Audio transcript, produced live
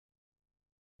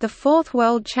The Fourth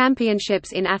World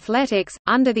Championships in Athletics,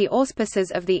 under the auspices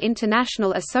of the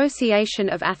International Association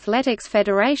of Athletics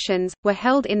Federations, were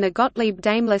held in the Gottlieb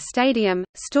Daimler Stadium,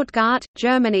 Stuttgart,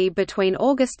 Germany between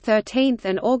August 13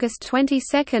 and August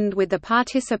 22 with the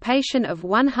participation of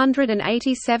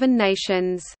 187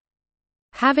 nations.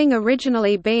 Having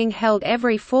originally been held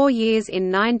every 4 years in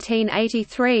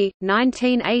 1983,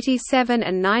 1987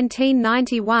 and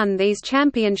 1991, these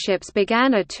championships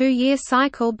began a 2-year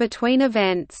cycle between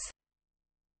events.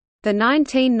 The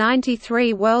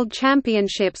 1993 World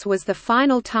Championships was the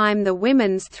final time the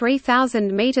women's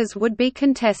 3,000 meters would be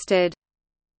contested.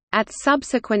 At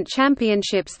subsequent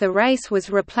championships the race was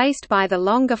replaced by the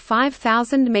longer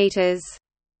 5,000 meters.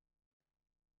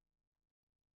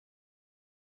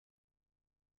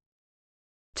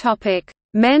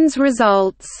 Men's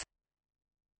results.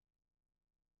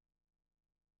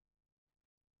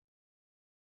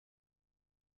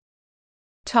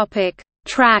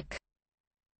 Track.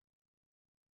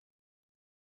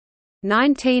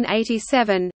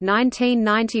 1987,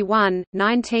 1991,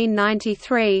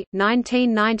 1993,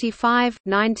 1995,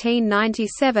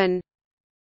 1997.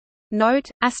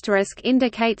 Note: asterisk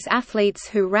indicates athletes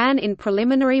who ran in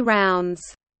preliminary rounds.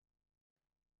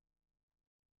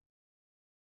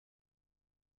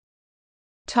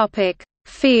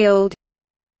 Field.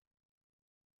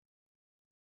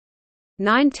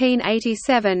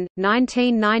 1987,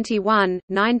 1991,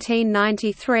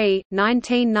 1993,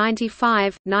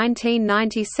 1995,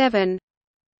 1997.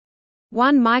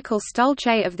 1 Michael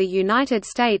Stolce of the United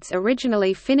States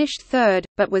originally finished third,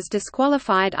 but was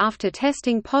disqualified after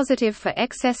testing positive for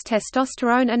excess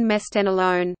testosterone and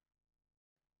mestenolone.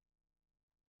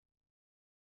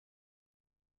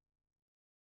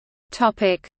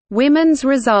 Women's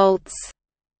results.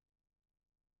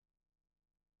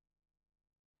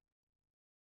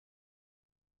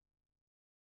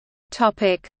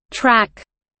 Track.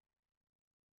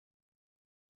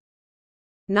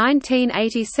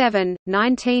 1987,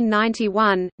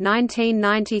 1991,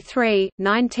 1993,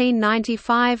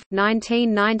 1995,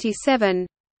 1997.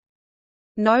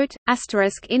 Note: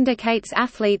 asterisk indicates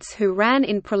athletes who ran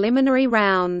in preliminary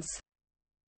rounds.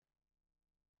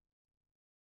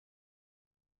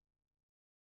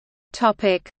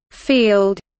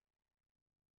 Field.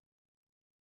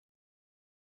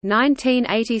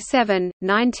 1987,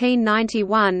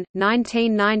 1991,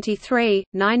 1993,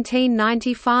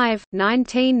 1995,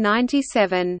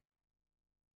 1997.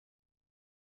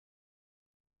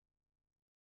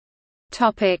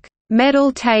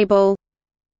 Medal table.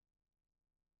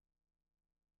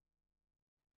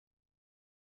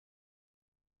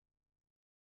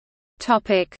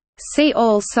 See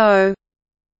also: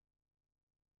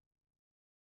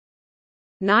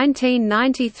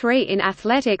 1993 in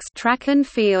athletics, track and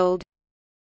field.